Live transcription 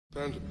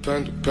Panda.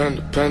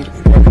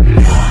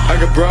 I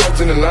got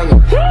broads in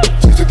Atlanta.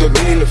 Just to throw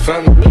me in the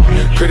family.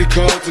 Credit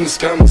cards and the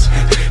scammers.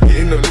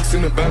 Getting no licks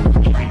in the band.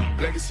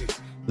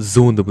 Legacies.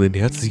 So, und damit ein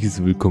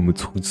herzliches Willkommen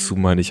zurück zu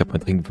ich habe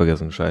mein Trinken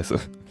vergessen, scheiße.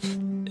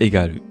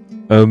 Egal.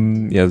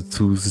 Ja,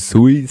 zu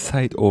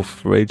Suicide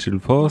of Rachel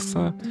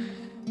Forster.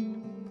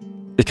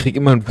 Ich krieg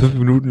immer einen 5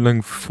 Minuten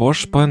lang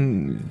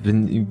Vorspann,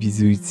 wenn irgendwie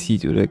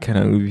Suizid oder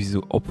keine Ahnung, irgendwie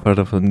so Opfer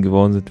davon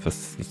geworden sind,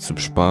 was nicht zum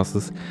Spaß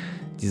ist.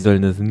 Die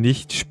sollen das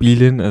nicht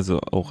spielen, also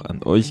auch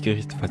an euch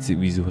gerichtet, falls ihr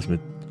irgendwie sowas mit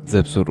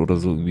Selbstmord oder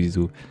so irgendwie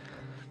so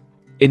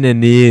in der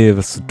Nähe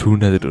was zu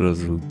tun hattet oder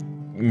so.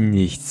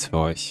 Nichts für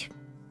euch,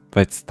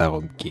 weil es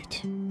darum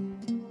geht.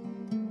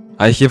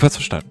 Habe ich jedenfalls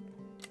verstanden.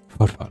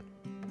 Fortfahren.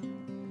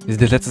 Wir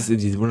sind ja letztens in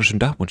diesem wunderschönen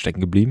Dachboden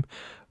stecken geblieben,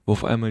 wo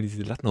auf einmal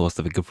diese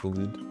Lattenroster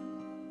weggeflogen sind.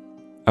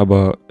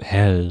 Aber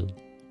hell.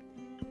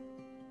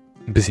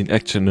 Ein bisschen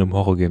Action in einem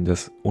Horrorgame,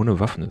 das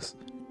ohne Waffen ist.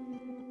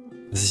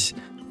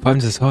 Vor allem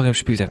das Horrorgame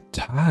spielt ja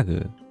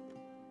Tage.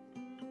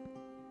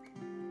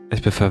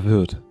 Ich bin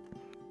verwirrt.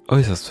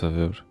 Äußerst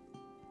verwirrt.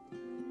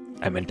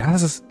 Ich meine,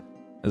 das ist...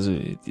 Also,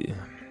 ich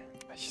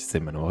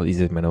sehe meine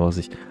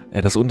Aussicht.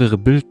 Das untere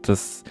Bild,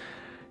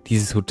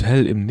 dieses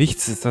Hotel im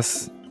Nichts ist,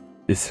 das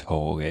ist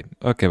Horrorgame.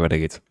 Okay, weiter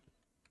geht's.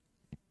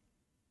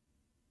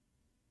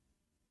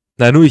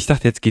 Na nu, ich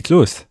dachte, jetzt geht's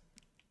los.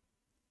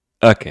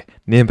 Okay,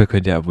 nebenbei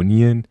könnt ihr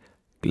abonnieren,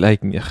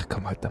 liken, ach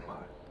komm halt da mal.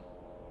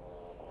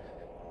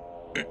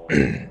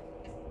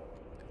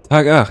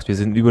 Tag 8, wir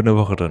sind über eine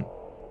Woche drin.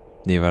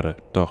 Nee, warte,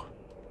 doch.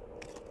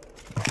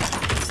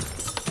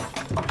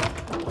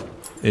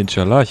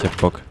 Inshallah, ich hab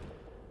Bock.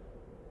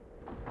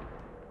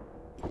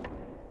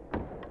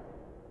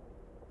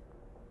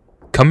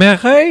 Komm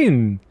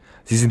herein!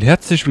 Sie sind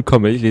herzlich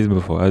willkommen, ich lese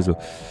mir vor, also.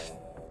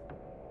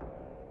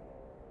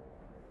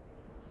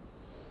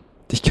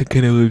 Ich kann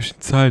keine römischen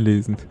Zahlen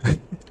lesen.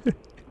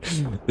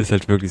 Ist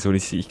halt wirklich so,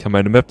 ich kann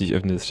meine Map nicht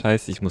öffnen, das ist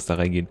scheiße, ich muss da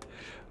reingehen.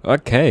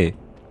 Okay.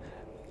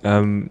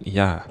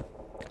 Ja.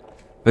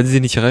 Wenn sie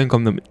nicht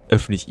reinkommen, dann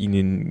öffne ich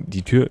ihnen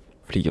die Tür.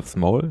 Fliege ich aufs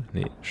Maul?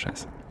 Nee,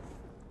 scheiße.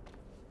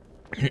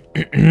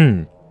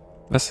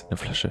 Was? Eine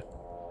Flasche?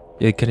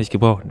 Ja, kann ich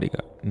gebrauchen,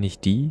 Digga.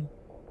 Nicht die?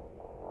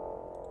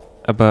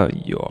 Aber,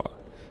 ja.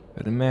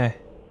 Warte mal.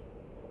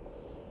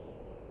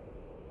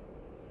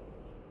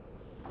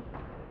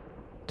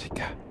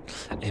 Digga.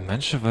 Ey,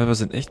 manche Weiber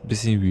sind echt ein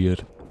bisschen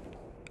weird.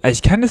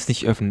 Ich kann es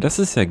nicht öffnen, das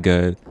ist ja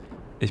geil.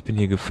 Ich bin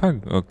hier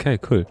gefangen. Okay,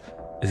 cool.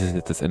 Ist es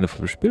jetzt das Ende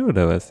vom Spiel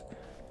oder was?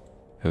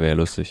 Ja, wäre ja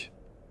lustig.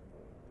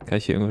 Kann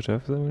ich hier irgendwas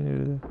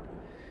schaffen?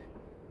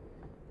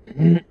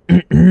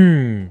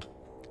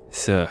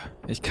 So,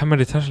 ich kann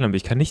meine Taschenlampe,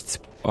 ich kann nichts...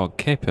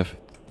 Okay,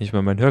 perfekt. Nicht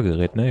mal mein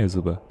Hörgerät, ne? Ja,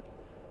 super.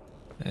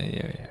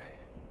 Ja.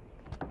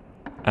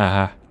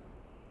 Aha.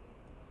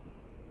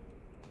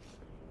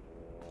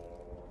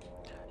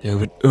 Ja,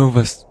 wenn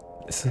irgendwas...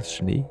 Ist das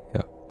Schnee?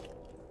 Ja.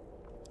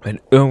 Wenn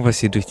irgendwas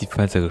hier durch die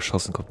Fenster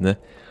geschossen kommt, ne?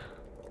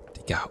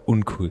 Digga,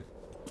 uncool.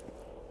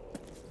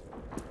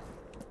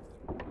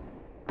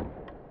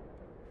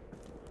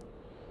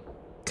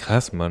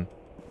 Krass, Mann.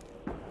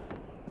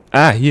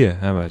 Ah, hier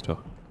haben wir es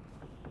doch.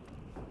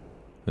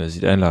 Das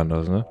sieht einladend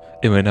aus, ne?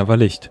 Immerhin aber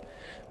Licht.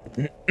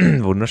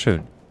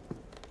 Wunderschön.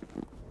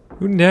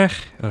 Guten Tag.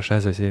 Oh,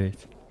 scheiße, ich sehe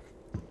nichts.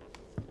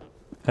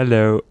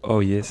 Hallo.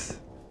 Oh,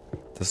 yes.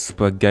 Das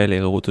super geile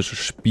erotische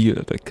Spiel,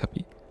 der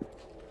Kapi.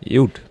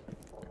 Gut.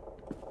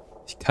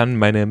 Ich kann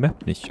meine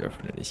Map nicht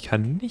öffnen. Ich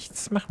kann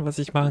nichts machen, was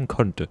ich machen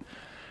konnte.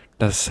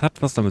 Das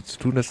hat was damit zu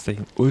tun, dass gleich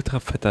ein ultra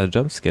fetter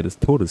Jumpscare des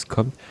Todes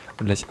kommt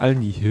und gleich allen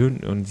die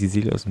Hirn und die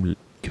Seele aus dem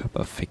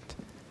Körper fickt.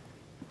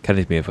 Kann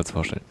ich mir jedenfalls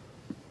vorstellen.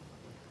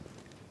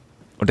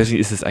 Und deswegen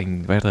ist es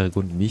ein weiterer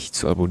Grund, nicht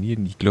zu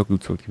abonnieren, die Glocke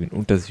zu aktivieren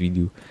und das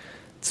Video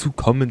zu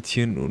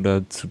kommentieren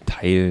oder zu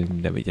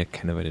teilen, damit ihr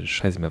keine weitere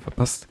Scheiße mehr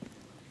verpasst.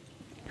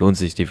 Lohnt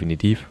sich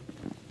definitiv,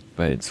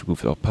 weil in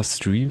Zukunft auch ein paar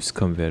Streams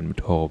kommen werden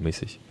mit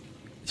Horrormäßig.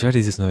 Ich werde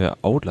dieses neue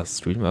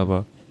Outlast-Stream,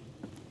 aber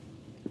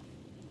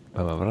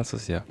war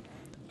das ja?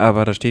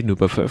 Aber da steht nur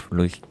bei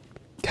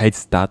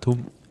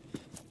Veröffentlichkeitsdatum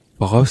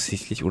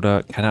voraussichtlich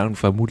oder, keine Ahnung,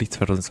 vermutlich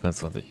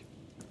 2022.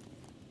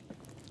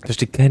 Da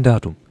steht kein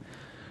Datum.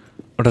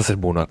 Und das seit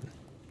Monaten.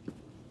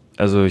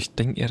 Also ich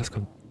denke, ja, das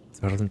kommt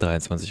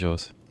 2023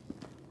 raus.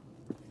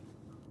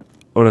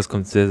 Oh, das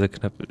kommt sehr, sehr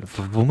knapp.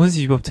 Wo muss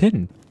ich überhaupt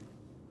hin?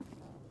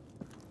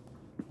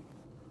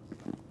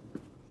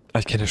 Ah,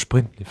 ich kann ja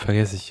sprinten, den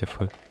vergesse ich ja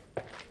voll.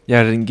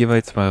 Ja, dann gehen wir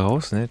jetzt mal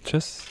raus, ne?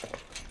 Tschüss.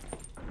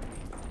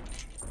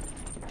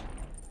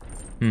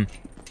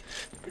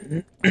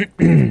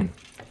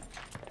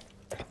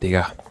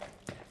 Digga.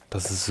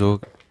 Das ist so...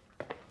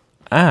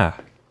 Ah.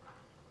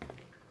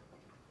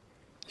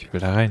 Ich will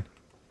da rein.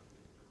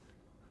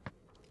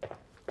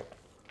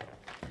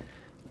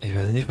 Ich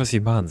weiß nicht, was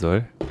ich machen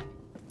soll.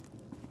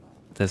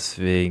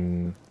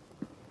 Deswegen...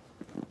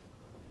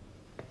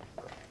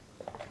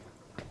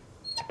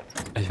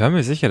 Ich war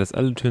mir sicher, dass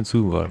alle Türen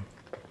zu waren.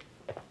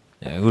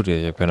 Ja gut,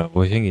 ich habe keine Ahnung,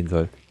 wo ich hingehen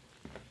soll.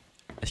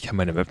 Ich kann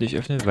meine Map nicht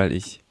öffnen, weil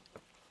ich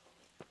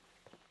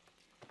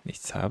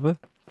nichts habe.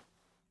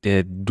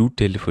 Der Dude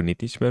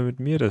telefoniert nicht mehr mit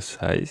mir, das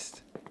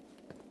heißt,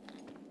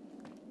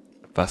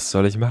 was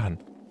soll ich machen?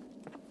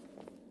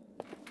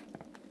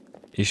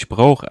 Ich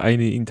brauche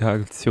eine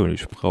Interaktion.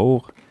 Ich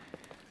brauche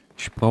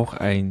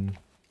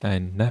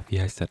na, wie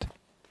heißt das?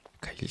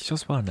 Kann ich nicht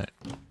ausmachen? Nein.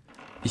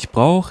 Ich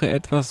brauche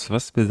etwas,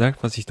 was mir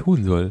sagt, was ich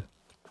tun soll.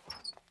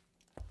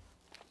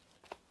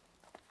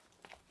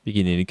 Wir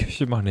gehen in die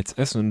Küche, machen jetzt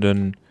Essen und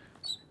dann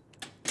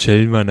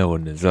chillen wir eine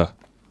Runde. So.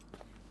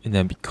 In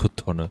der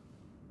Mikrotonne.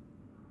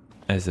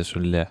 Ist ja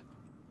schon leer.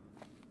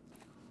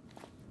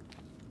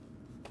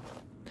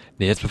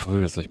 Ne, jetzt bevor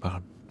wir das gleich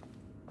machen.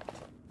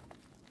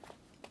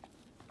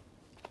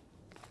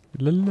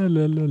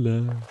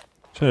 Lalalala.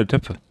 Schöne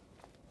Töpfe.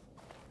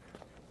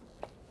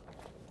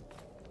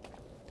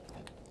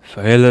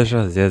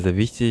 Feuerlöscher, sehr, sehr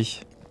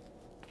wichtig.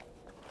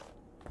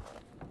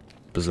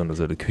 Besonders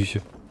in der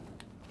Küche.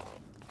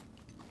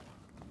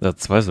 Ja,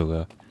 2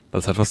 sogar.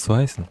 Das hat was zu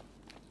heißen.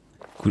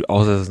 Gut,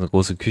 außer dass es eine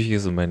große Küche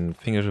ist und mein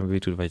Finger schon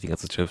wehtut, weil ich die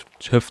ganze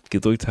Shift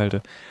gedrückt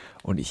halte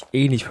und ich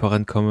eh nicht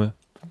vorankomme.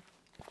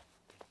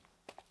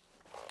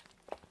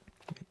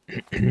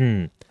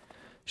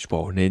 Ich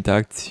brauche eine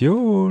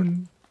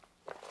Interaktion.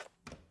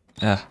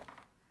 Ja.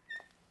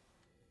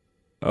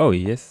 Oh,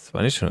 yes.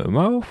 War nicht schon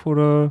immer auf,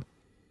 oder?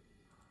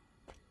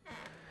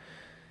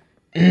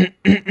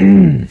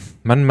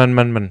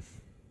 Mann.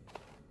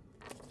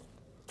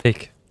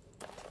 Dick.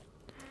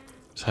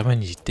 Schreib mal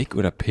nicht dick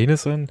oder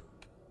Penis an.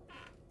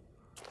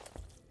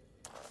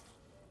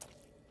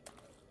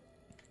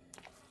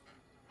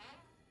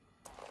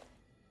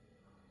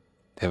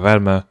 Ja,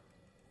 warte mal.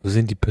 Wo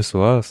sind die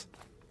Pissoirs?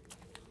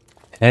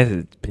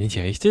 Hä, bin ich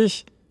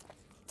richtig?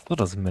 So,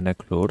 das sind Männer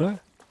Klo, oder?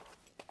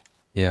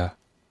 Ja.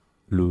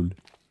 Lol.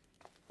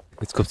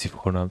 Jetzt kommt die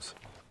Frauennamens.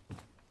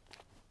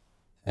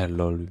 Ja,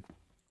 lol.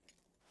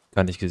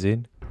 Gar nicht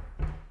gesehen.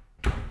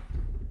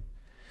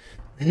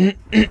 Ey,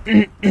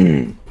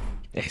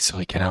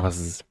 sorry, keine Ahnung, was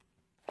es ist.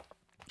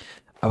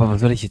 Aber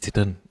was soll ich jetzt hier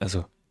drin?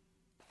 Also.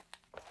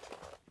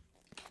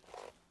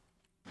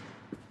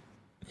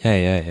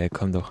 Ja,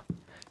 komm doch.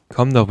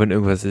 Komm doch, wenn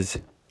irgendwas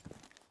ist.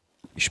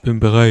 Ich bin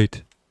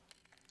bereit.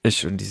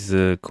 Ich und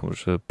diese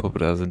komische Puppe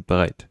da sind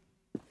bereit.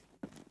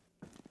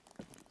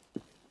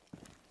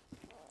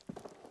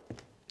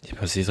 Hier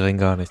passiert rein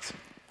gar nichts.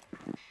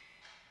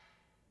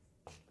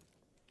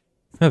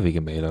 Ja,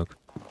 wegen Mailog.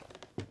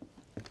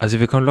 Also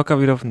wir kommen locker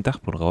wieder auf den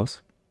Dachboden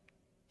raus.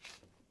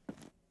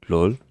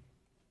 Lol.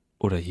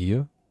 Oder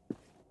hier.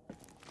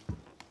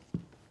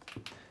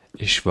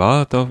 Ich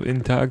warte auf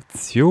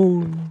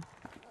Interaktion.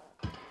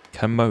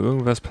 Kann mal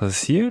irgendwas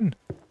passieren?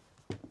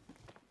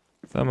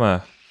 Sag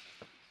mal.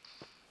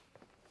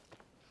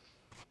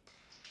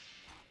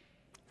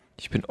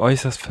 Ich bin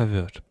äußerst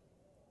verwirrt.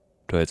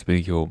 So, jetzt bin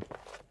ich hier oben.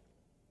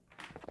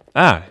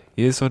 Ah,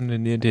 hier ist so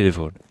ein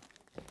Telefon.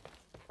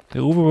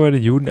 Wir rufen mal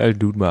den Juden alten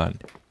Dude mal an.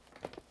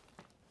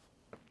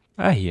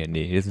 Ah, hier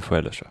ist ein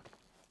Feuerlöscher.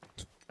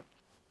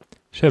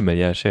 Schön,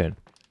 ja, schön.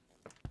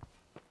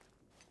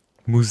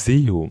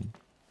 Museum.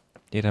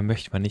 Nee, da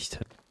möchte man nicht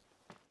hin.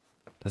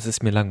 Das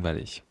ist mir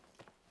langweilig.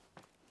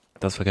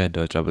 Das war kein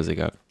Deutsch, aber ist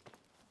egal.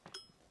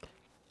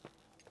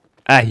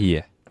 Ah,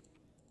 hier.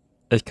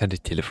 Ich kann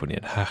dich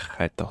telefonieren. Ach,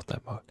 halt doch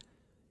dein Maul.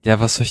 Ja,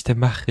 was soll ich denn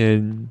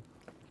machen?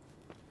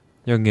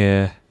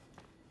 Junge.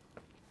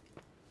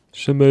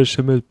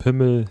 Schimmel,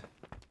 Pimmel.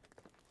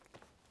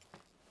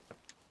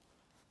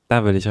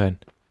 Da will ich rein.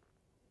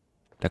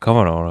 Da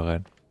kommen wir auch noch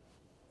rein.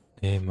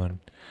 Nee,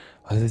 Mann.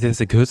 Was ist jetzt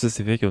der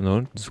kürzeste Weg, um nach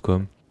unten zu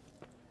kommen?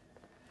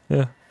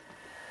 Ja.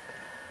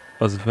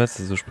 Also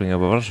Fenster zu springen,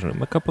 aber war das schon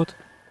immer kaputt?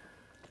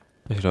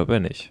 Ich glaube ja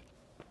nicht.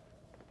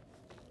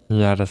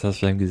 Ja, das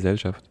heißt, wir haben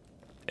Gesellschaft.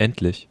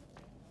 Endlich.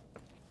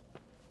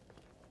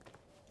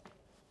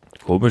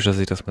 Komisch, dass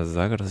ich das mal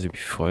sage, dass ich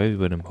mich freue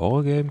über einem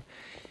Horrorgame,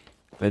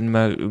 wenn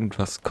mal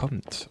irgendwas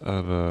kommt.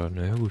 Aber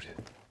naja, gut.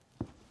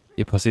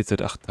 Hier passiert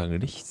seit 8 Tagen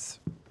nichts.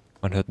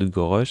 Man hört nur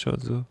Geräusche und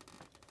so.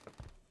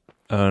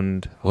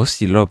 Und wo ist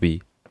die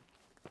Lobby?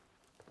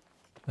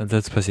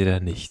 Ansonsten passiert da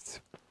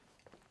nichts.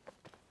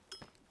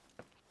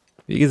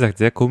 Wie gesagt,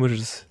 sehr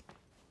komisches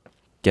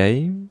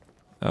Game,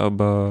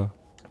 aber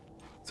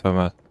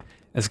zweimal.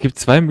 Es gibt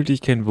 2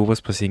 Möglichkeiten, wo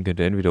was passieren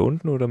könnte. Entweder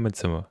unten oder mein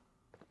Zimmer.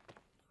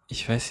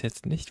 Ich weiß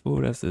jetzt nicht,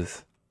 wo das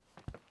ist.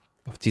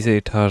 Auf dieser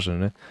Etage,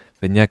 ne?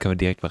 Wenn ja, kann man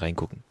direkt mal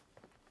reingucken.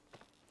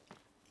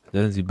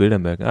 Dann Sie Bilder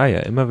merken. Ah ja,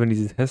 immer wenn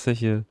dieses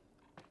hässliche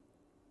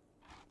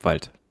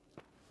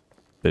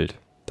Bild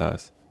da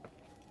ist.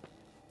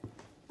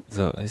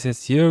 So, ist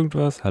jetzt hier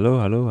irgendwas?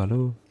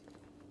 Hallo?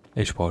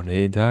 Ich brauche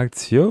eine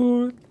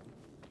Interaktion.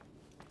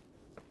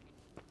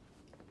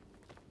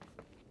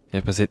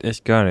 Ja, passiert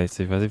echt gar nichts.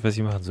 Ich weiß nicht, was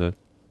ich machen soll.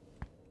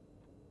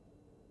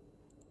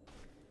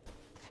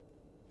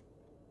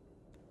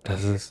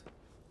 Das ist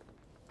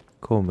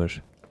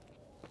komisch.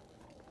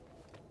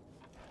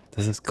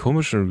 Das ist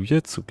komisch und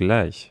weird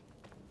zugleich.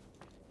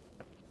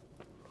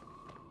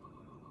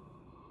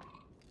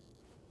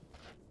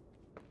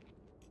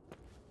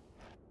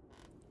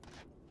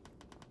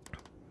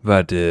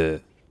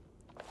 Warte.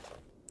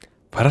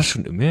 War das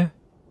schon immer?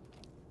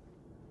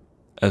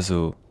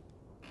 Also...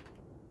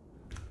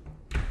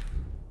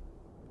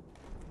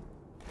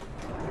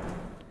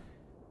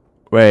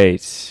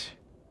 Wait.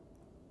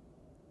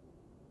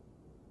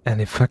 Ah,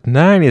 ne, fuck,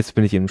 nein, jetzt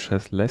bin ich in einem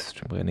scheiß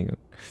Livestream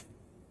reingegangen.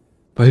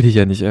 Wollte ich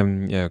ja nicht,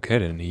 ja, okay,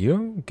 denn hier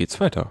geht's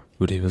weiter,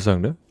 würde ich mal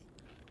sagen, ne?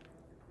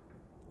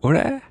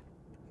 Oder?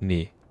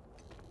 Nee.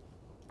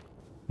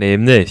 Nee,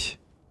 eben nicht.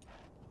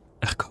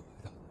 Ach komm.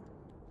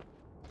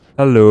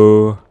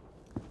 Hallo.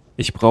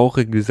 Ich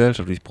brauche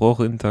Gesellschaft, ich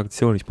brauche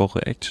Interaktion, ich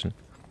brauche Action.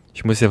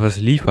 Ich muss ja was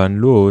liefern,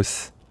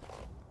 los.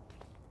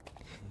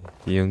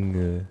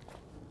 Junge.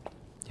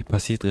 Hier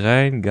passiert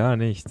rein gar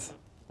nichts.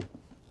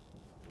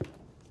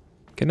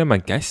 Kann da mal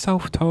ein Geist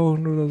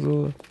auftauchen oder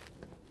so?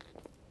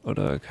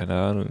 Oder, keine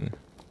Ahnung.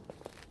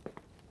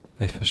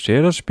 Ich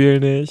verstehe das Spiel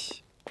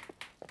nicht.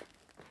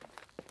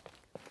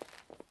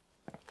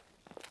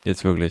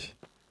 Jetzt wirklich.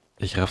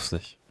 Ich raff's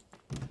nicht.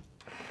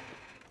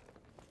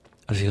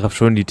 Also ich raff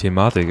schon die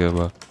Thematik,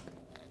 aber...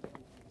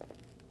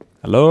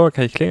 Hallo,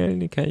 kann ich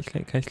klingeln? Kann ich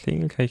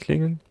klingeln? Kann ich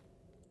klingeln?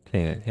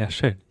 Klingeln, ja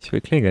schön. Ich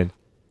will klingeln.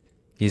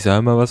 Hier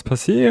soll mal was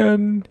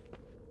passieren.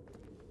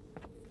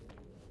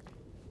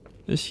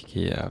 Ich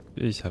gehe ab.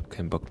 Ich hab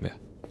keinen Bock mehr.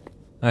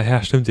 Ah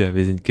ja, stimmt ja,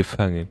 wir sind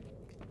gefangen.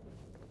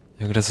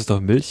 Junge, das ist doch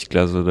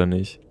Milchglas, oder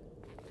nicht?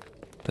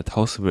 Da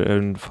haust du mit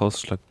einem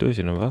Faustschlag durch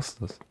und dann war's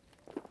das.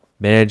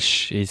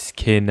 Mensch, ist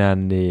keiner,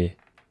 nee.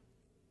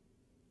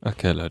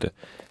 Okay, Leute.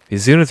 Wir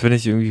sehen uns, wenn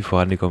ich irgendwie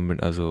vorangekommen bin,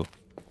 also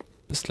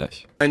bis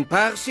gleich. Ein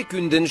paar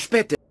Sekunden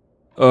später.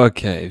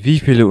 Okay, wie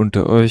viele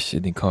unter euch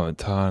in den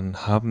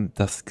Kommentaren haben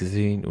das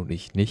gesehen und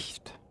ich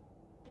nicht?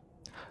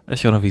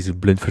 Ich auch noch wie so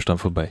blind Verstand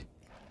vorbei.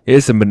 Hier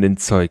ist immer ein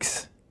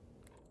Zeugs.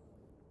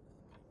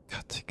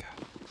 Gott, egal.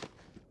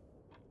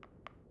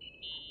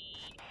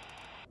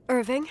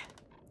 Irving?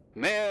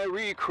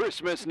 Merry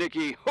Christmas,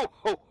 Nikki. Ho,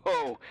 ho,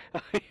 ho.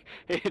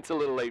 It's a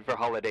little late for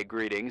holiday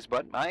greetings,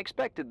 but I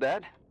expected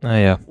that.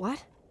 Naja.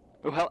 What?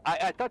 Well,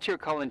 I thought you were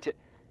calling to...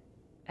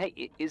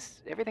 Hey,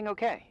 is everything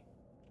okay?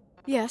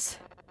 Yes.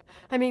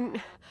 I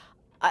mean,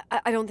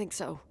 I don't think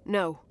so.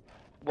 No.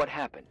 What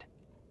happened?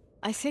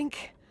 I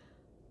think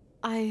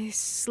I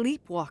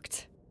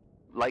sleepwalked.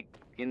 Like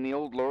in the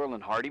old Laurel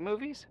and Hardy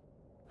movies?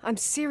 I'm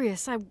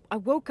serious. I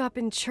woke up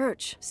in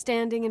church,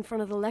 standing in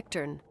front of the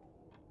lectern.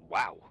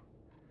 Wow.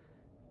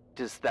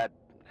 Does that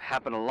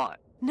happen a lot?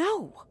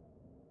 No.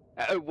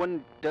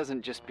 One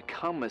doesn't just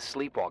become a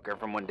sleepwalker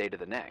from one day to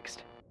the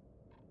next.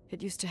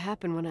 It used to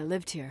happen when I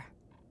lived here.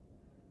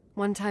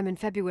 One time in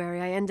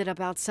February, I ended up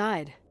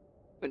outside.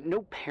 But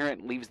no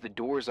parent leaves the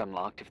doors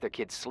unlocked if their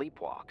kid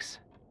sleepwalks.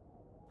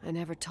 I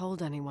never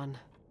told anyone.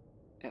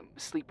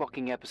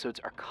 Sleepwalking episodes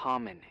are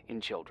common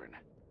in children.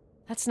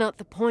 That's not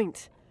the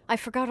point. I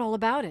forgot all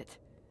about it.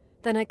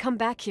 Then I come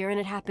back here and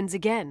it happens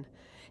again.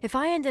 If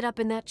I ended up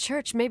in that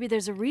church, maybe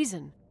there's a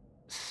reason.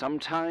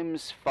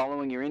 Sometimes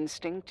following your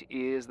instinct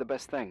is the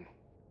best thing.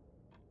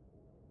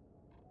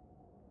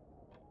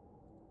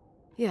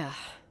 Yeah.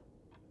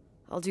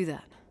 I'll do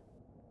that.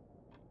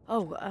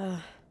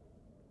 Oh,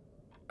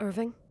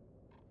 Irving?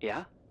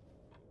 Yeah?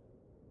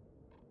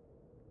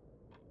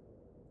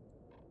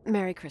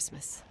 Merry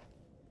Christmas.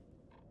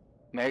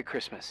 Merry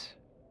Christmas,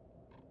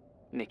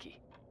 Nikki.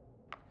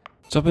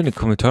 Schreibt in den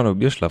Kommentaren,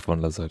 ob ihr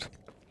Schlafwandler seid.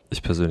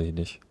 Ich persönlich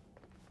nicht.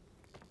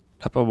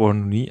 Hab aber auch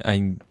noch nie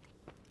einen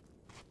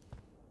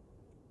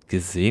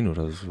gesehen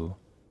oder so.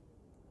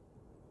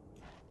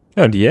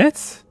 Ja, und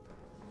jetzt?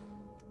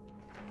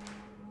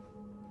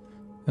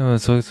 Ja,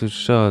 zurück zu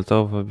Start.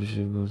 Darauf habe ich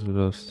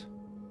Lust.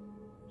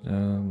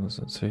 Ja, muss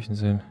ein Zeichen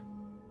sehen.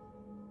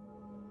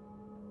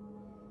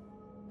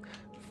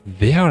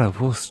 Wer oder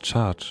wo ist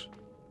Charge?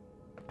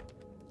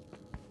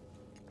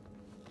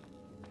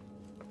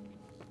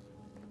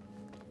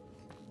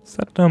 Ist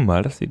das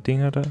normal, dass die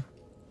Dinger da...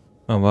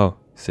 Oh wow,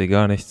 ich sehe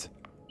gar nichts.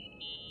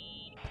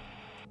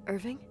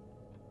 Irving?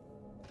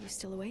 You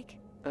still awake?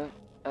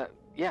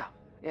 Yeah,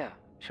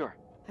 sure.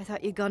 I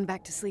thought you'd gone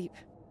back to sleep.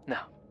 No,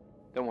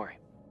 don't worry.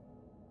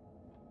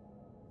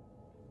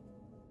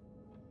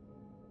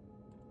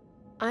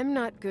 I'm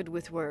not good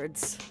with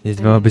words.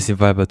 Jetzt mal ein bisschen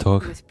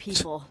Weiber-Talk. With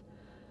people.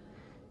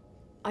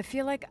 I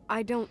feel like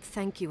I don't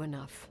thank you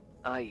enough.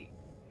 I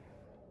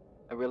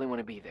really want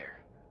to be there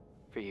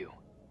for you.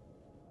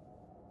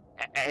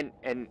 And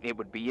it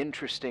would be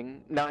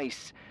interesting,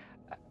 nice,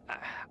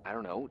 I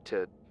don't know,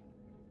 to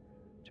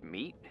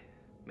meet,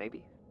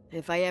 maybe?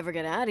 If I ever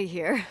get out of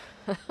here.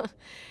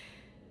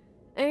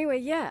 Anyway,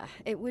 yeah,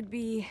 it would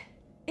be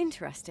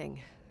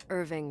interesting.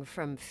 Irving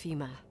from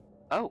FEMA.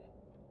 Oh,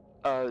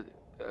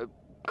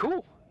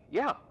 cool,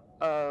 yeah.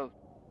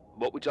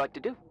 What would you like to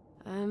do?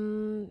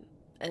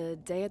 A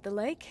day at the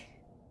lake?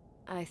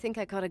 I think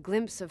I caught a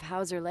glimpse of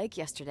Hauser Lake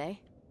yesterday.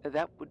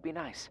 That would be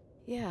nice.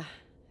 Yeah,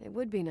 it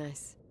would be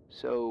nice.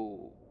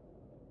 So,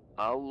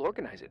 I'll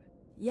organize it.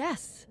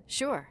 Yes,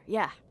 sure,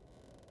 yeah.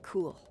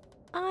 Cool.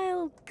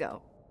 I'll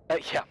go.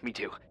 Yeah, me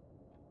too.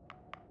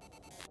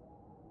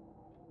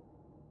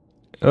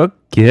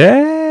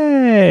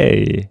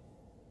 Okay.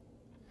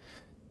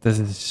 Das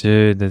ist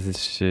schön, das ist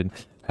schön.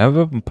 Haben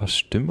wir ein paar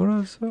Stimmen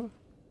oder so?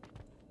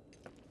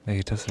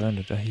 Welche Taste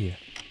landet da hier?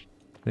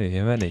 Nee,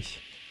 hier war nicht.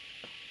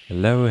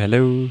 Hello,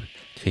 hello.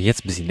 Krieg ich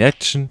jetzt ein bisschen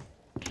Action?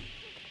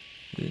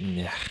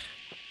 Ja.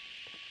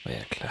 War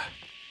ja klar.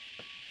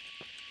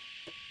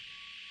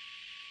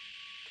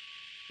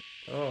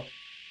 Oh.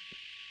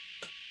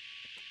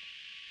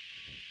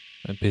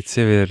 Mein PC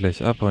wird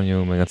gleich abhauen,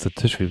 Junge. Mein ganzer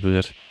Tisch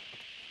vibriert.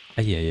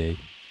 Eieiei.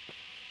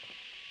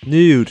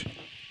 Gut.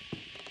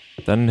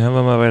 Dann hören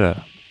wir mal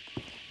weiter.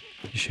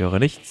 Ich höre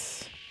nichts.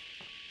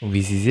 Und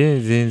wie Sie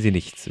sehen, sehen Sie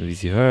nichts. Und wie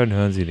Sie hören,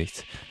 hören Sie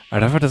nichts.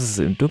 Aber dafür, dass es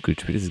im Dunkeln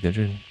spielt, ist es ganz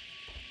schön...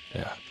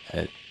 Ja,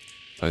 hell.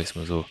 Sag ich's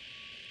mal so.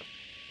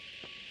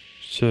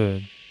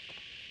 Schön.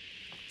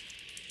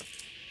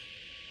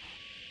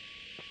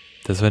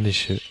 Das war nicht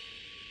schön.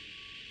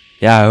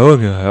 Ja,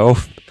 Junge, hör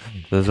auf.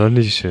 Das war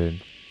nicht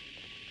schön.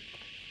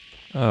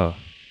 Oh.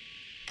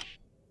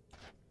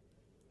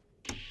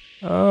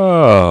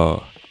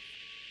 Oh.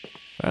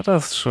 War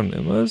das schon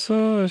immer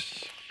so?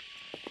 Ich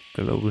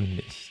glaube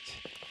nicht.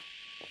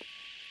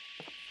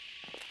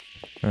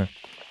 Hm.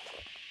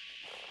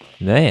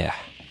 Naja.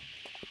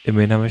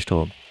 Immerhin haben wir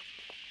Strom.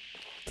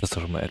 Das ist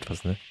doch schon mal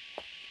etwas, ne?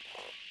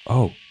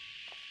 Oh.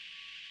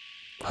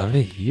 Waren wir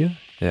hier?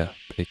 Ja,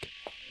 Blick.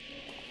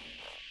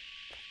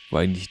 Wo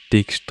eigentlich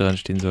dick dran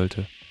stehen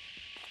sollte.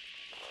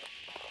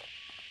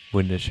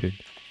 Wunderschön.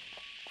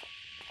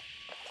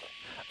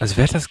 Also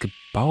wer hat das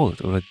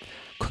gebaut oder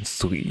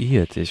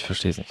konstruiert? Ich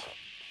verstehe es nicht.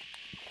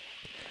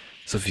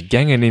 So viele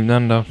Gänge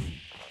nebeneinander.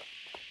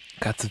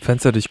 Ganze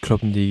Fenster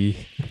durchkloppen, die...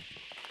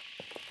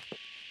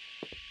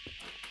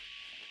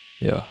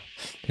 Ja.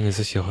 Ich denke,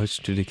 solche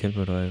Holzstühle kennt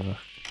man doch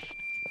einfach.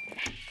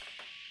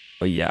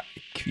 Oh ja,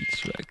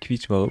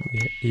 quietsch mal rum.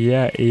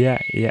 Ja,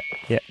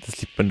 das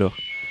liebt man doch.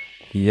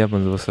 Ja,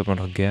 man, sowas hat man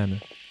doch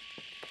gerne.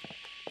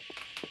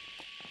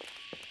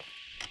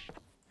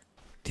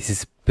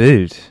 Dieses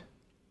Bild.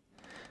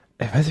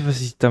 Ich weiß nicht,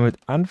 was ich damit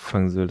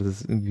anfangen soll. Das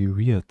ist irgendwie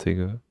weird,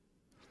 Digga.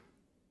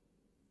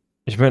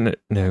 Ich meine,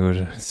 na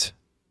gut,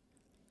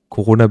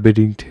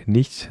 Corona-bedingt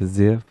nicht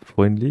sehr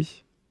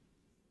freundlich.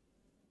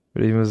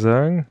 Würde ich mal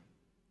sagen.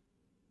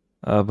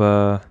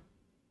 Aber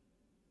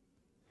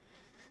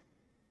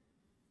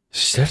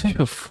stellt euch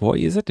mal vor,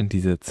 ihr seid in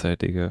dieser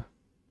Zeit, Digga.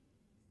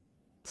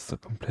 Das ist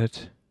doch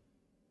komplett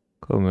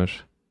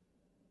komisch.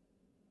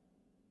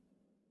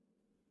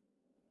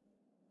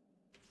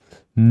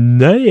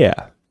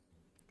 Naja.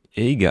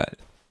 Egal.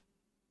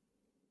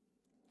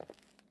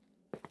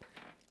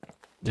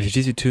 Durch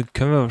diese Tür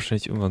können wir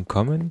wahrscheinlich irgendwann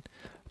kommen.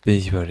 Bin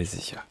ich mir nicht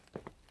sicher.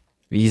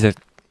 Wie gesagt,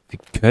 wir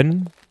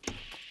können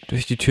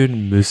durch die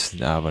Türen,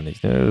 müssen aber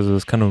nicht. Ne? Also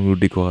das kann doch nur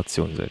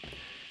Dekoration sein.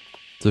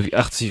 So wie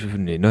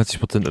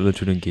 90% aller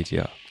Türen geht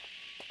ja.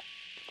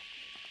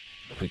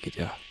 Geht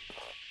ja.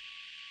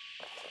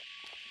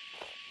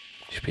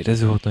 Später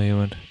sucht noch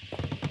jemand.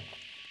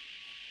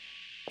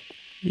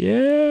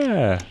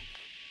 Yeah!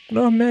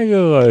 Noch mehr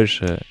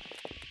Geräusche.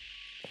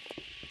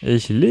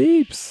 Ich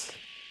lieb's.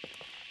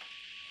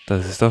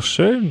 Das ist doch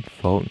schön.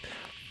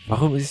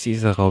 Warum ist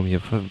dieser Raum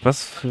hier?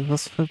 Was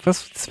für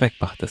Zweck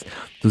macht das?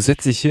 Du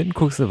setzt dich hin,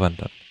 guckst eine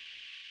Wand an.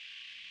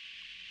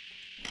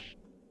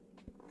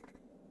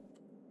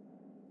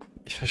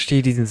 Ich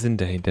verstehe diesen Sinn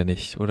dahinter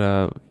nicht.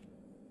 Oder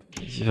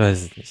ich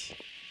weiß es nicht.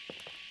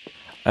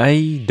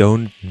 I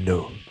don't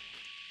know.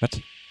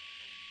 Was?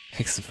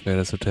 Hexenfeuer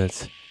des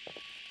Hotels.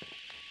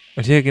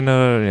 Und hier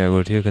genau, ja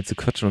gut, hier kannst du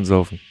quatschen und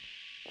saufen.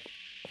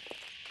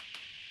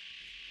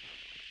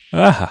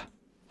 Aha.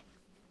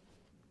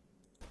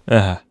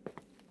 Aha.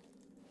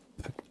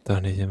 Pack doch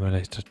nicht immer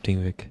gleich das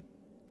Ding weg.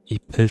 I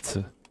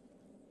Pilze.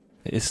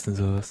 Wer isst denn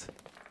sowas?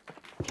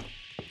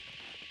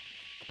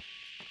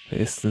 Wer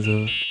isst denn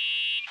so?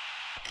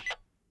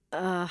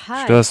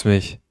 Hi. Störst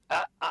mich.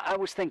 I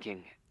was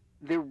thinking,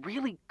 there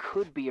really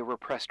could be a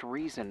repressed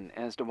reason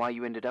as to why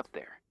you ended up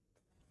there.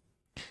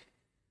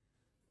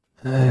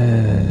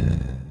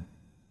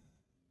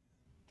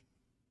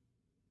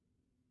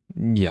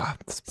 Ja.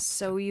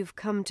 So you've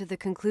come to the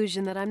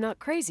conclusion that I'm not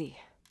crazy?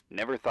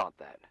 Never thought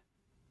that.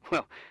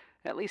 Well,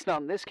 at least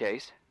not in this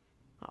case.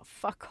 Oh,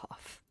 fuck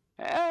off.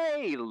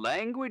 Hey,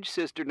 language,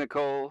 Sister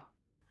Nicole.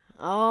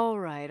 All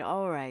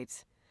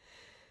right.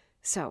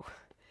 So,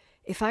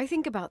 if I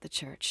think about the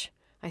church,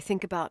 I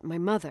think about my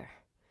mother.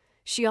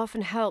 She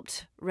often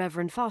helped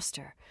Reverend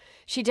Forster.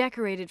 She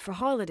decorated for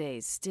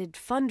holidays, did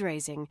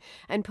fundraising,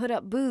 and put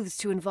up booths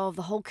to involve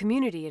the whole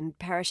community in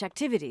parish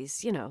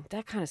activities, you know,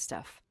 that kind of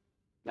stuff.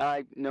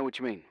 I know what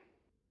you mean.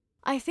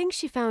 I think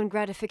she found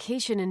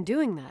gratification in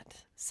doing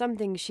that,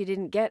 something she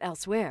didn't get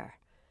elsewhere,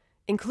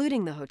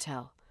 including the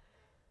hotel.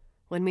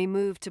 When we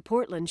moved to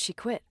Portland, she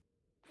quit.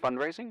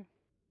 Fundraising?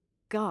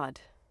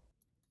 God.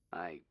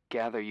 I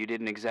gather you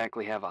didn't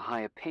exactly have a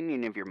high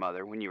opinion of your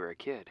mother when you were a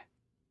kid.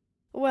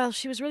 Well,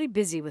 she was really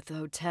busy with the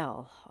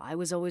hotel. I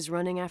was always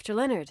running after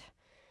Leonard.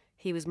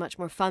 He was much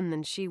more fun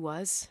than she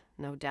was,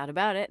 no doubt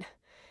about it.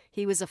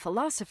 He was a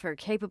philosopher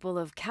capable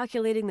of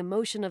calculating the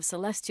motion of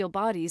celestial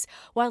bodies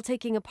while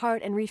taking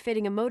apart and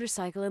refitting a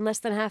motorcycle in less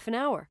than half an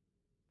hour.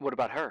 What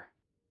about her?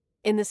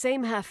 In the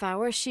same half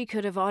hour, she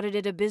could have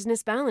audited a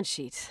business balance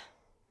sheet.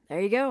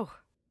 There you go.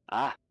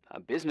 Ah, a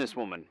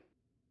businesswoman.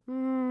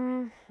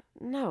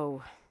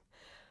 No.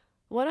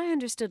 What I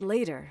understood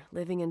later,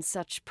 living in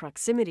such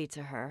proximity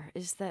to her,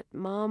 is that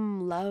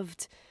Mom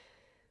loved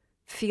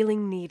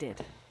feeling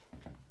needed.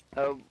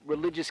 A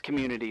religious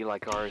community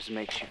like ours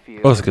makes you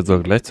feel... Oh, es geht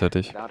sogar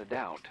gleichzeitig. Without a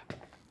doubt.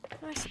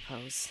 I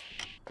suppose.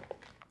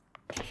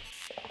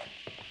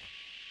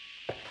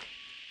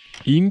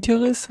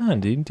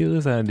 Interessant,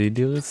 interessant,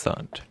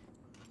 interessant.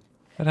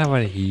 Was haben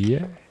wir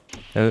hier?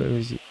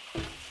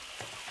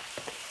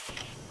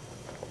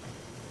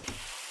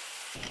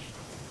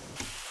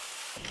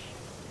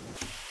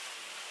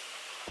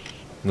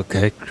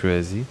 Okay,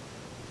 crazy.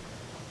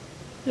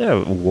 Ja,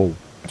 wow.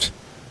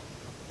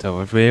 Da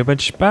wollte mir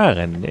jemand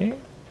sparen, ne?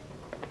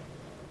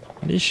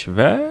 Nicht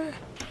wahr?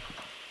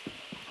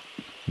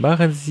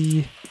 Machen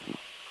Sie...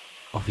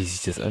 Oh, wie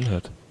sich das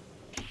anhört.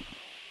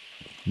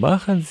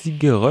 Machen Sie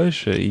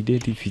Geräusche,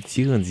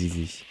 identifizieren Sie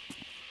sich.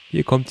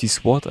 Hier kommt die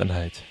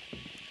SWAT-Einheit.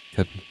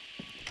 Ja.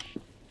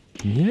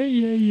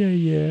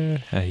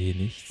 Ah, hier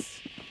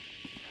nichts.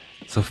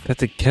 So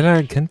fette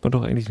Keller kennt man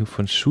doch eigentlich nur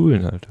von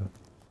Schulen, Alter.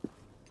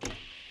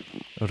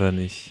 Oder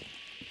nicht?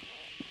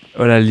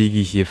 Oder liege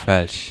ich hier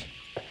falsch?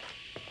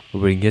 Wo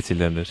bin ich jetzt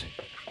gelandet?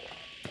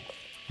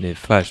 Ne,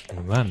 falsch.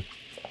 Mann.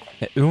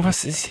 Ja,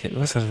 irgendwas ist hier.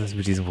 Was hat das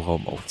mit diesem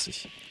Raum auf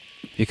sich?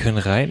 Wir können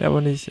rein,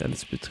 aber nicht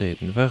alles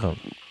betreten. Warum?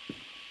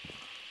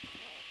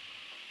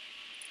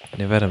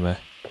 Ne, warte mal.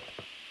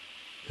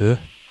 Hä?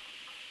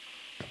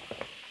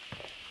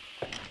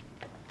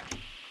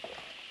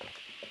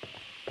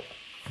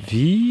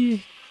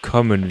 Wie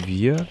kommen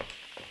wir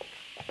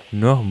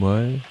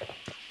nochmal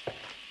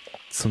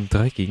zum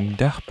dreckigen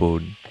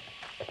Dachboden?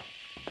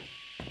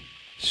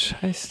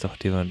 Scheiß doch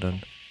die Wand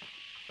an.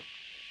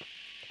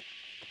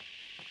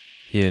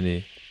 Hier,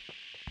 nee.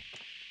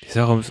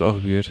 Dieser Raum ist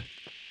auch weird.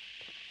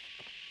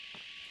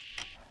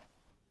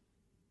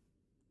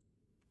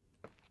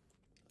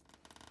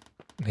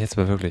 Jetzt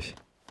mal wirklich.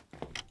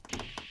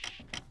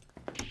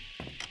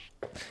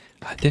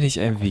 Hat der nicht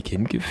einen Weg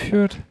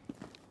hingeführt?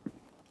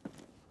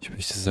 Ich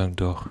möchte sagen,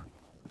 doch.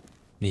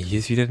 Nee, hier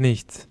ist wieder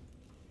nichts.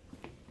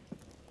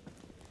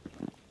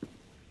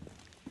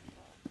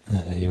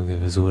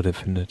 Junge, wer so der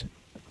findet.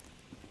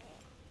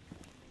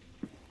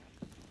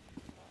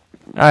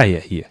 Ah ja,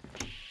 hier.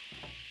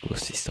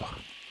 Wusste ich's doch.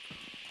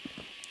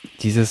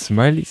 Dieses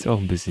Smiley ist auch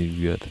ein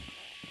bisschen weird.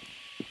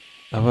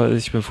 Aber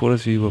ich bin froh,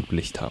 dass wir überhaupt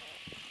Licht haben.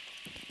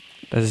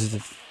 Das ist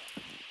das.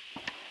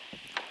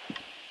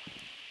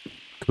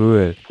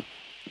 Cool.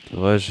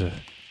 Geräusche.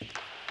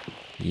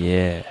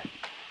 Yeah.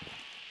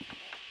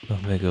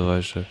 Noch mehr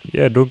Geräusche.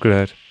 Ja,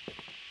 Dunkelheit.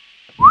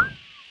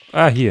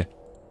 Ah, hier.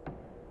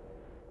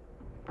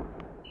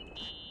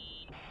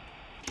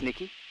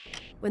 Nikki?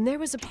 When there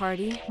was a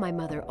party, my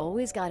mother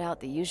always got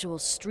out the usual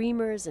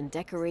streamers and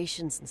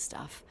decorations and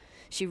stuff.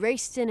 She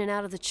raced in and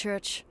out of the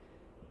church,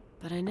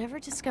 but I never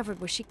discovered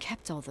where she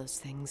kept all those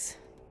things.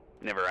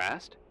 Never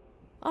asked?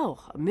 Oh,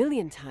 a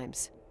million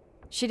times.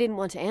 She didn't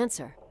want to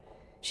answer.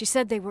 She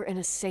said they were in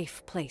a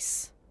safe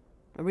place.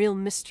 A real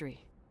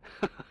mystery.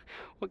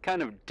 What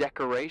kind of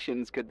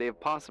decorations could they have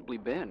possibly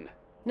been?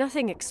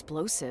 Nothing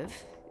explosive.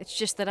 It's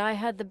just that I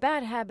had the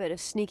bad habit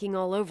of sneaking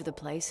all over the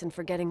place and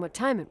forgetting what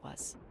time it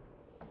was.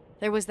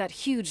 There was that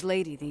huge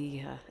lady,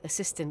 the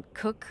assistant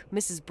cook,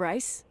 Mrs.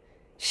 Bryce.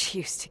 She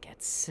used to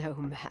get so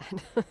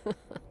mad.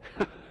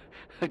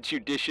 A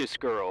judicious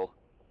girl.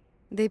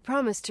 They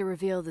promised to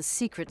reveal the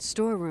secret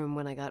storeroom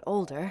when I got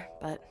older,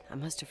 but I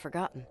must have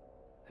forgotten.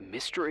 The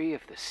mystery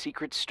of the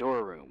secret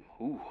storeroom.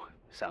 Ooh,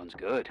 sounds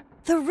good.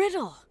 The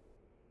riddle!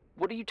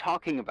 What are you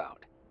talking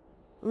about?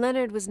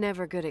 Leonard was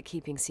never good at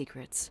keeping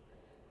secrets,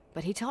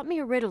 but he taught me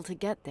a riddle to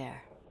get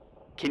there.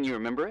 Can you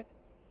remember it?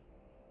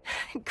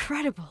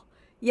 Incredible.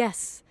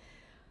 Yes.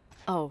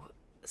 Oh,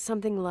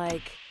 something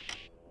like,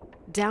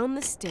 down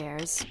the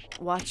stairs,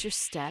 watch your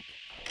step,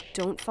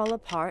 don't fall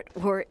apart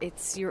or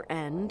it's your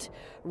end,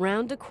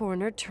 round a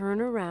corner,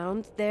 turn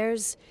around,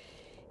 there's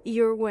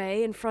your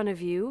way in front of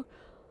you.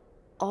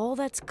 All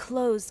that's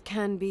closed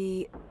can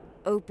be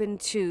open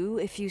too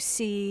if you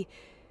see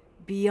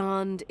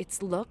beyond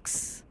its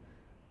looks.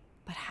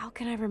 But how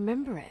can I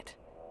remember it?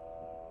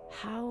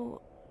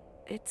 How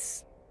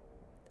it's...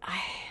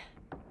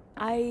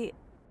 I...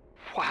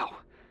 Wow.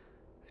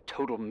 A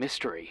total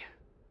mystery.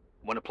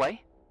 Wanna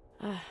play?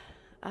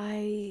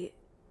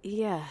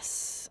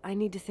 Yes, I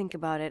need to think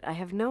about it. I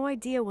have no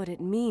idea what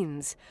it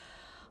means.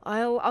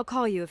 I'll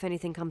call you if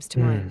anything comes to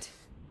mind.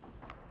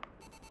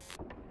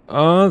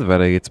 Und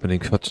weiter geht's mit den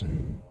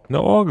Quatschen.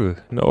 Eine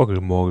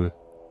Orgelmorgel.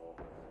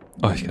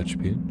 Oh, ich kann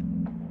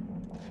spielen.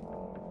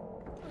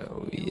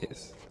 Oh,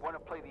 yes. Wanna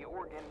play the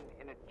organ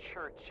in a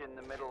church in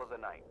the middle of the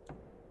night.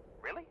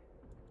 Really?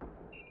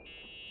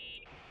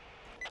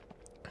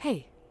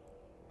 Hey,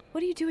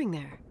 what are you doing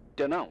there?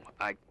 Dunno.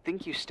 I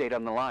think you stayed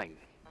on the line.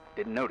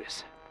 Didn't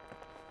notice.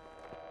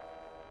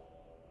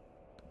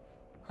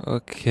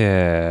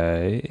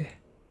 Okay.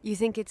 You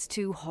think it's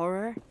too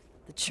horror?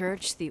 The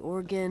church, the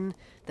organ,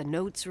 the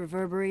notes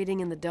reverberating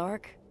in the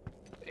dark?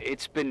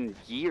 It's been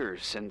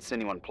years since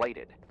anyone played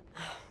it.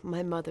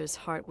 My mother's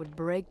heart would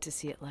break to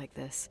see it like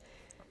this.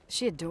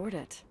 She adored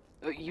it.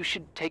 You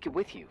should take it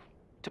with you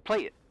to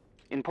play it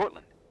in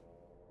Portland.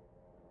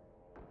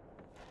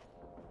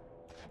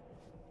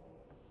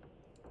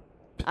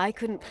 I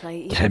couldn't play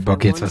even Kein if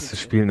Bock I jetzt was wanted zu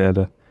to. spielen,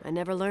 Alter. I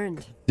never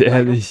learned.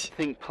 Ehrlich. I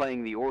think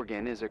playing the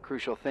organ is a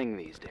crucial thing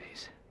these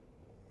days.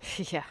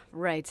 Yeah,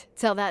 right.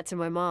 Tell that to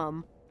my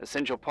mom.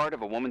 Essential part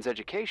of a woman's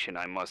education,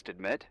 I must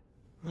admit.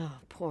 Oh,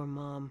 poor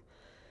Mom.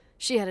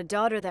 She had a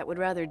daughter that would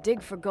rather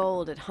dig for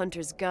gold at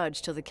Hunter's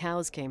Gulch till the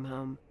cows came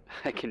home.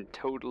 I can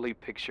totally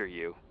picture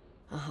you.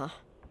 Uh-huh.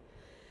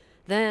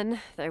 Then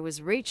there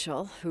was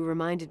Rachel, who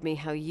reminded me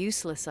how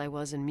useless I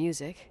was in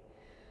music.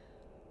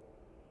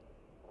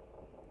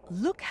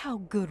 Look how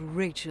good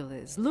Rachel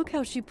is. Look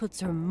how she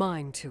puts her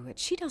mind to it.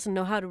 She doesn't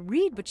know how to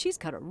read, but she's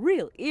got a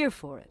real ear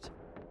for it.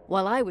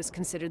 While I was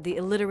considered the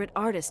illiterate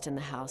artist in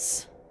the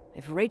house.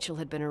 If Rachel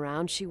had been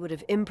around, she would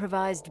have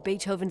improvised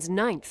Beethoven's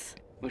Ninth.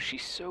 Was she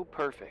so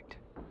perfect?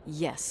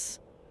 Yes.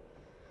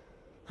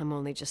 I'm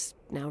only just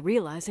now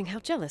realizing how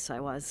jealous I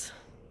was.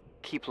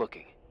 Keep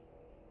looking.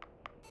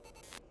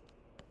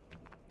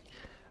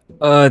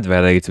 Und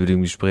weiter geht's mit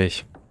dem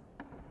Gespräch.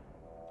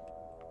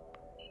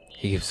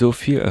 Hier gibt's so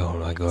viel. Oh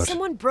mein Gott.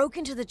 Someone broke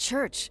into the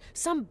church.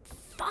 Some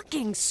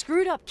fucking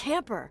screwed up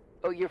camper.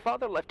 Oh, your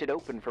father left it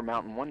open for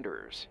mountain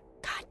wanderers.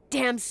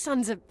 Goddamn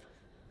sons of...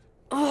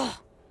 Ugh.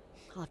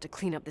 I'll have to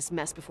clean up this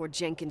mess before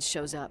Jenkins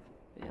shows up.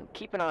 Yeah,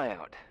 keep an eye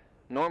out.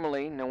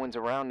 Normally, no one's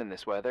around in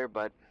this weather,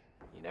 but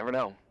you never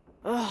know.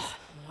 Ugh.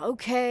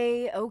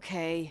 Okay.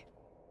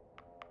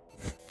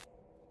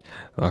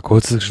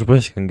 Kurzes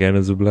Gespräch kann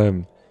gerne so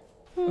bleiben.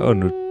 Oh,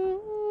 nur.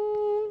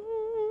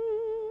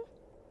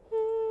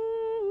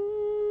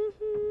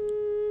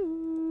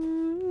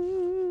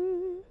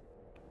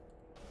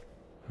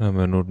 Ja,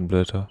 mehr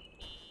Notenblätter.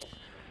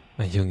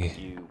 Mein Junge.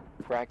 You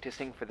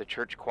practicing for the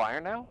church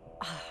choir now?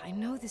 I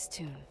know this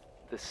tune.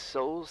 The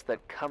souls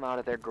that come out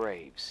of their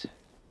graves.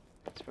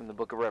 It's from the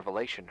book of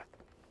Revelation.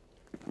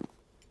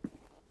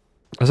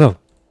 Achso.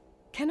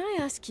 Can I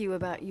ask you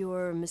about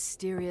your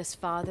mysterious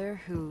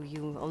father, who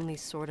you only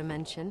sort of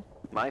mention?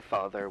 My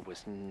father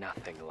was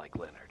nothing like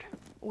Leonard.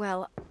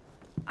 Well,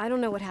 I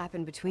don't know what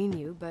happened between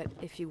you, but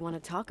if you want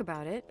to talk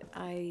about it,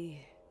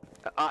 I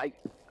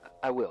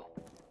will.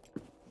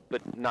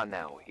 But not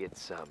now.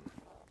 It's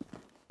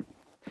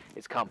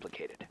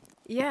complicated.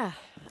 Yeah,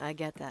 I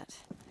get that.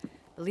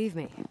 Believe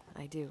me,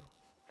 I do.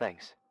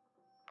 Thanks.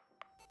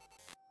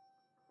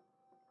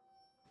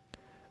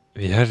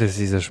 Wie hat es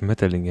dieser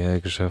Schmetterling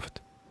hierher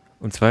geschafft?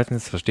 Und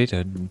zweitens, was steht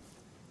da?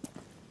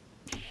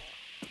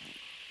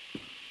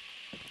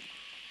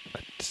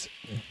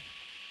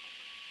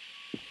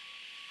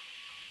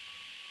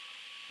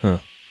 Huh.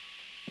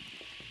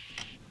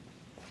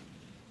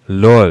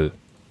 LOL.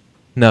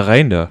 Na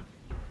rein da.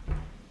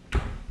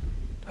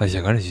 Habe ich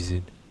ja gar nicht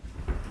gesehen.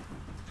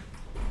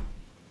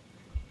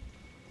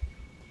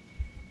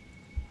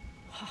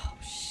 Oh,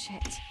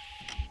 shit.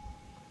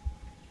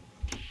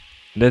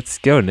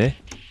 Let's go, ne?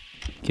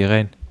 Geh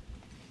rein.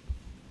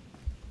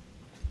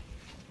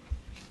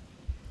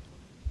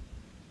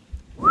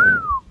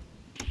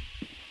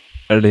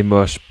 Alter,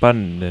 immer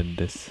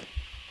Spannendes.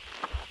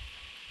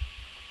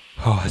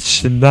 Oh, es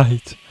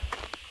schneit.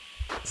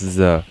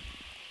 So.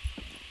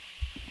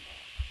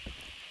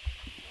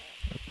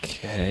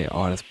 Okay,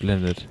 oh, das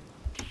blendet.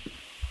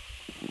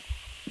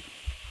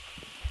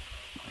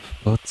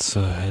 Was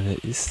zur Hölle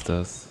ist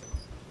das?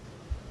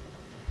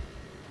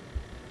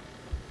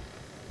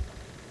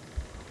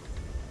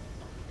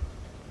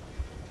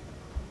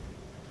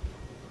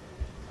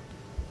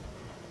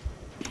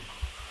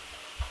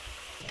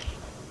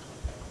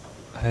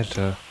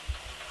 Alter.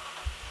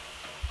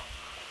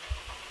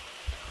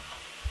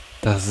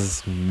 Das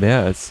ist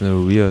mehr als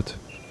nur weird.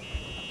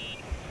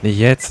 Nicht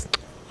jetzt.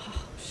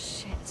 Oh,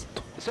 shit.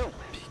 So,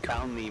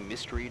 found the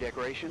mystery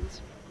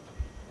decorations?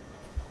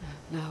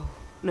 No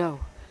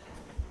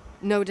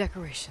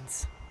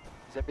decorations.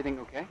 Is everything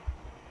okay?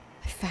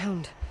 I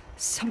found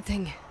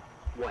something.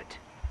 What?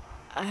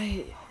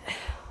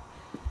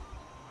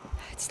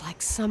 It's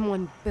like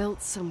someone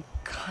built some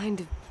kind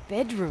of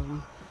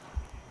bedroom.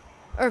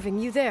 Irving,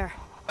 you there?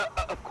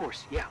 Of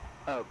course, yeah.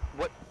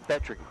 What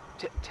bedroom?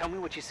 Tell me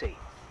what you see.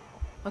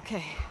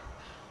 Okay.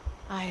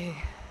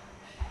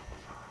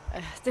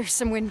 There's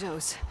some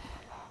windows.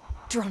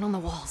 Drawn on the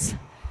walls.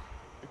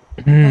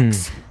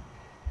 Books.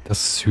 Das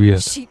ist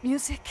weird. Sheet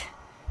music.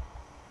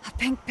 A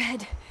pink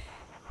bed.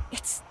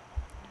 It's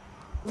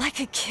like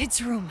a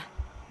kid's room.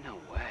 No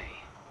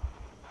way.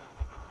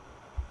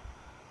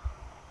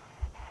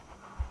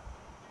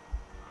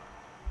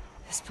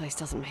 This place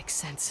doesn't make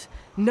sense.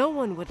 No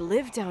one would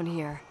live down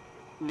here.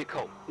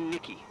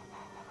 Nikki,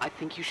 I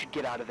think you should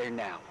get out of there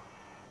now.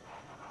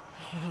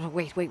 No,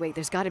 wait.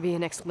 There's got to be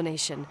an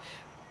explanation.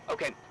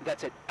 Okay,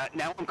 that's it.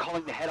 Now I'm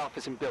calling the head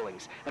office in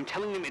Billings. I'm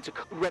telling them it's a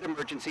code red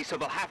emergency, so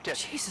they'll have to...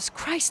 Jesus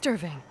Christ,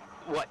 Irving.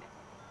 What?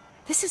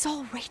 This is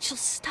all Rachel's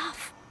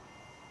stuff.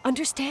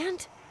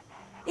 Understand?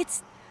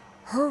 It's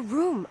her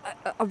room,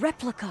 a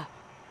replica.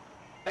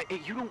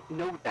 You don't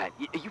know that.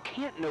 You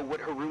can't know what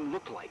her room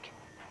looked like.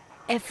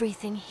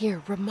 Everything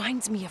here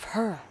reminds me of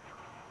her.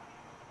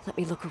 Let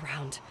me look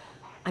around.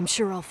 I'm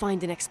sure I'll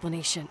find an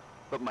explanation.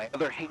 But my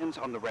other hand's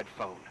on the red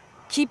phone.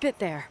 Keep it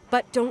there,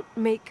 but don't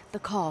make the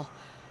call.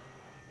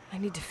 I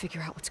need to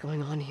figure out what's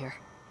going on here.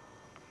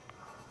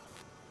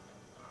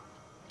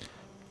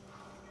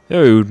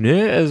 Ja gut,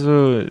 ne?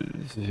 Also,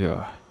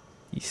 ja,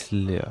 die ist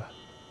leer.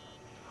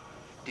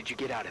 Did you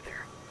get out of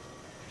there?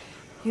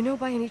 You know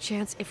by any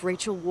chance if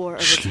Rachel wore a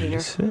retainer?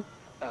 Schlüssel?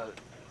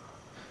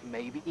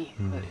 Maybe.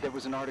 There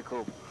was an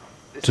article.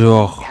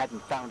 Doch.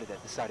 Hadn't found it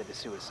at the site of the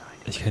suicide.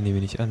 Ich kann die mir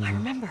nicht I ansehen.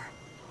 remember.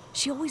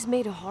 She always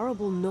made a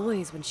horrible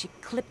noise when she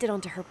clipped it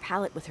onto her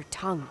palate with her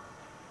tongue.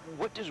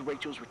 What does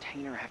Rachel's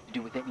retainer have to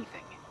do with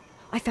anything?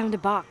 I found a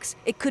box.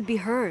 It could be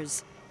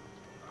hers.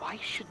 Why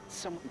should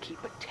someone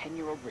keep a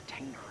 10-year-old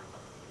retainer?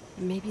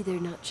 Maybe they're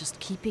not just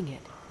keeping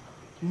it.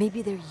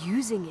 Maybe they're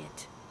using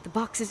it. The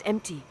box is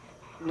empty.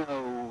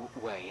 No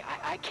way.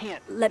 I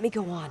can't. Let me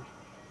go on.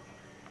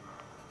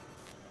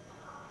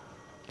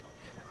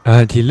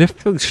 Die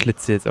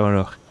Lüftungsschlitze jetzt auch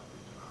noch.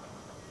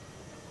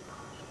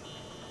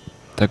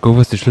 Da guck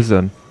was die Schlüssel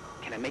an.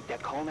 Can I make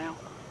that call now?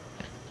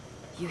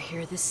 You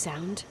hear this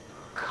sound?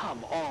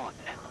 Come on.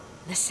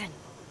 Listen.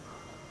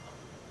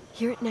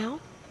 Hear it now?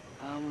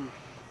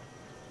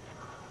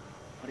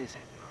 What is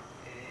it?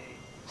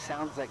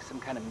 Sounds like some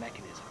kind of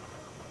mechanism.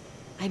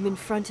 I'm in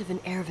front of an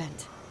air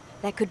vent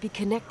that could be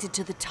connected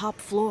to the top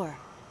floor.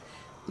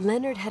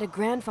 Leonard had a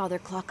grandfather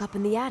clock up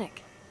in the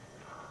attic.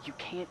 You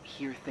can't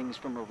hear things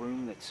from a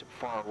room that's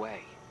far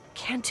away.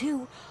 Can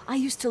too. I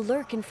used to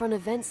lurk in front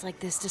of vents like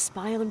this to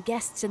spy on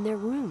guests in their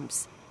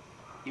rooms.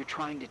 You're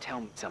trying to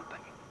tell me something.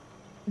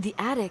 The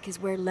attic is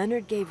where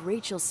Leonard gave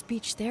Rachel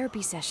speech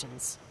therapy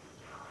sessions.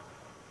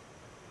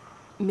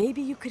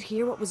 Maybe you could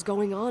hear what was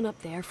going on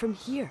up there from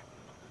here.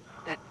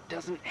 That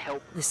doesn't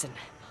help. Listen,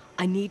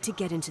 I need to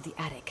get into the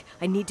attic.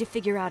 I need to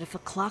figure out if a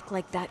clock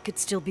like that could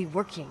still be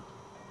working.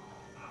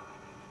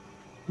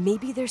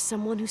 Maybe there's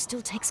someone who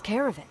still takes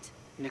care of it.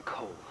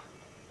 Nicole,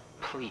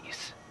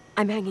 please.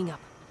 I'm hanging up.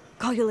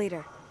 Call you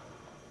later.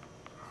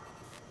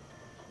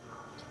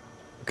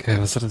 Okay,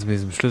 was hat das mit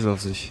diesem Schlüssel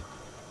auf sich?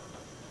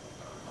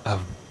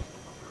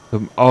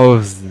 Zum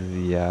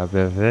Außen. Ja,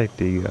 perfekt,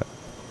 Digga.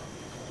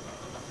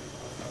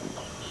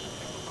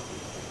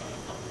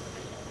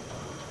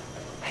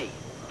 Hey,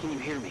 can you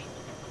hear me?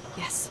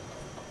 Yes.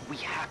 We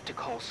have to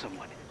call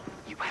someone.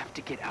 You have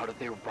to get out of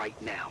there right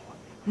now.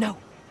 No.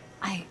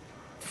 I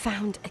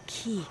found a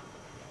key.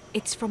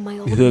 It's from my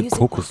old Diese music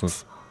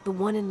Kokosnuss. box. The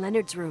one in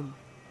Leonard's room.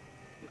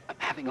 I'm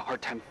having a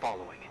hard time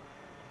following.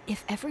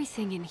 If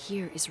everything in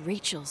here is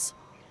Rachel's,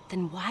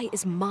 then why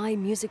is my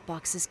music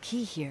box's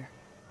key here?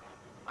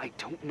 I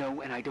don't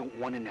know and I don't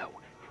want to know.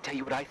 Tell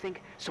you what I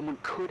think? Someone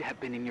could have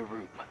been in your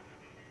room.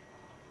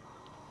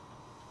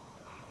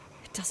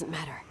 It doesn't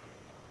matter.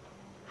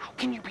 How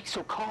can you be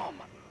so calm?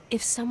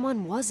 If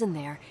someone was in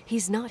there,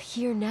 he's not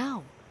here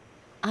now.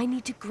 I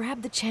need to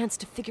grab the chance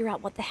to figure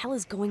out what the hell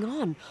is going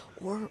on,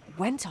 or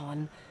went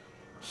on,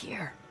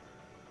 here.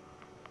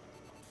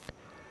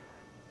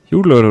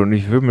 Jo Leute, und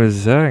ich würde mal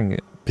sagen,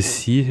 bis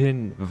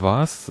hierhin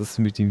war's das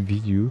mit dem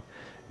Video.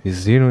 Wir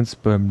sehen uns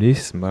beim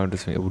nächsten Mal und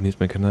deswegen abonniert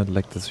meinen Kanal,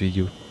 liked das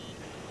Video.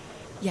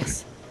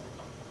 Yes.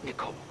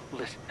 Nicole,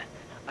 listen.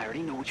 I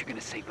already know what you're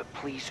gonna say, but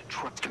please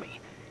trust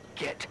me.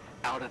 Get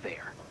out of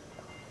there.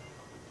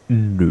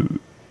 Nö.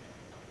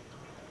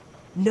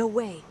 No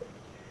way.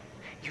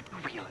 You do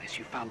realize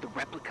you found the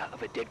replica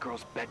of a dead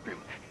girl's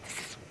bedroom. This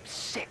is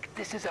sick.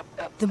 This is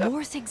The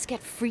more things get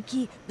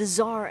freaky,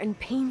 bizarre, and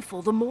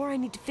painful, the more I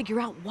need to figure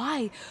out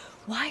why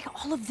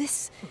all of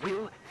this.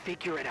 We'll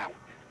figure it out.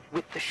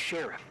 With the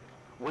sheriff.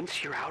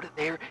 Once you're out of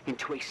there,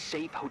 into a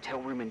safe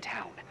hotel room in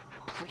town.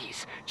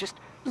 Please, just...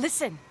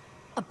 Listen,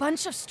 a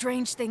bunch of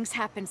strange things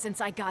happened since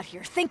I got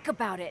here. Think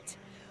about it.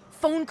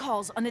 Phone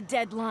calls on a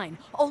dead line,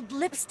 old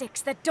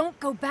lipsticks that don't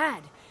go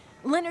bad.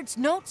 Leonard's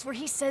notes where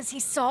he says he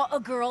saw a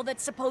girl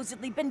that's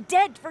supposedly been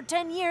dead for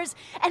 10 years,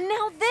 and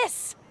now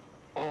this!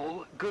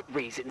 All good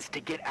reasons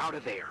to get out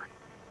of there.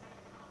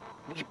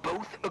 We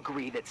both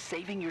agree that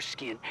saving your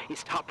skin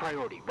is top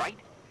priority, right?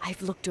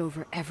 I've looked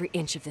over every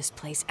inch of this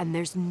place, and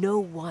there's no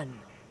one.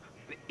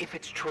 If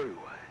it's true,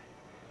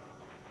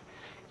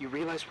 you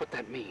realize what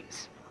that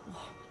means.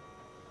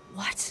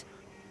 What?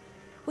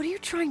 What are you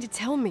trying to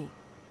tell me?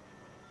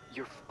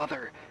 Your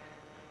father...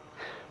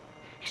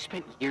 He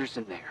spent years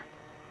in there,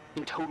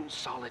 in total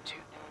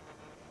solitude.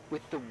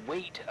 With the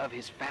weight of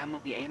his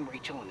family and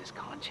Rachel on his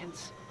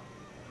conscience.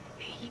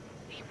 He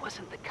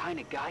wasn't the kind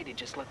of guy to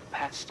just let the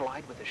past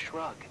slide with a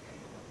shrug.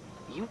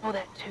 You know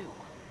that too.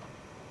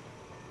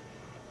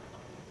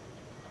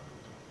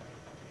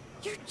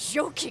 You're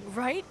joking,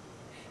 right?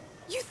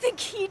 You think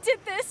he did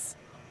this?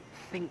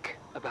 Think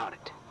about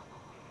it.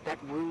 That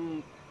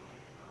room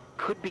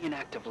could be an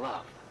act of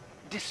love.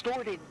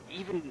 Distorted,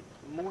 even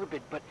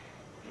morbid, but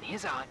in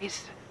his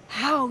eyes...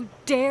 How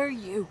dare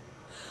you?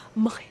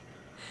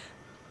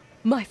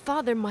 My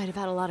father might have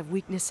had a lot of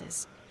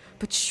weaknesses,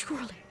 but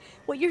surely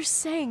what you're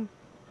saying...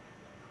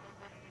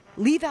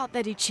 Leave out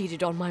that he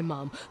cheated on my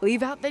mom.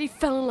 Leave out that he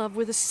fell in love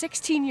with a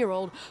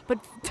 16-year-old. But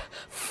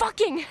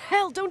fucking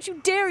hell, don't you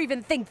dare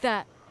even think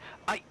that.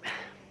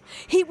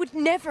 He would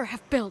never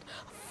have built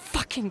a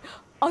fucking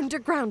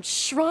underground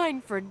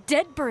shrine for a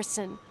dead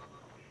person.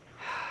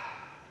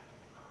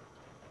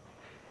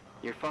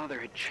 Your father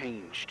had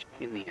changed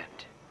in the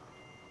end.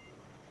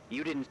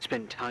 You didn't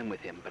spend time with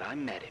him, but I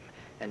met him,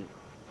 and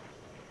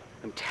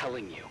I'm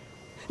telling you.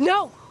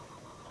 No!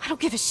 I don't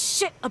give a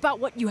shit about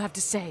what you have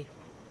to say.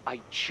 I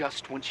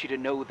just want you to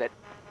know that...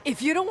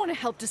 If you don't want to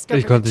help discover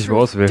Ich konnte the nicht mehr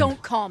truth, auswählen.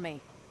 don't call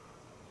me.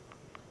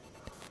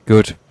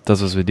 Gut,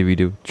 das war's mit dem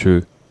Video.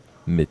 Tschö.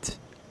 Mit.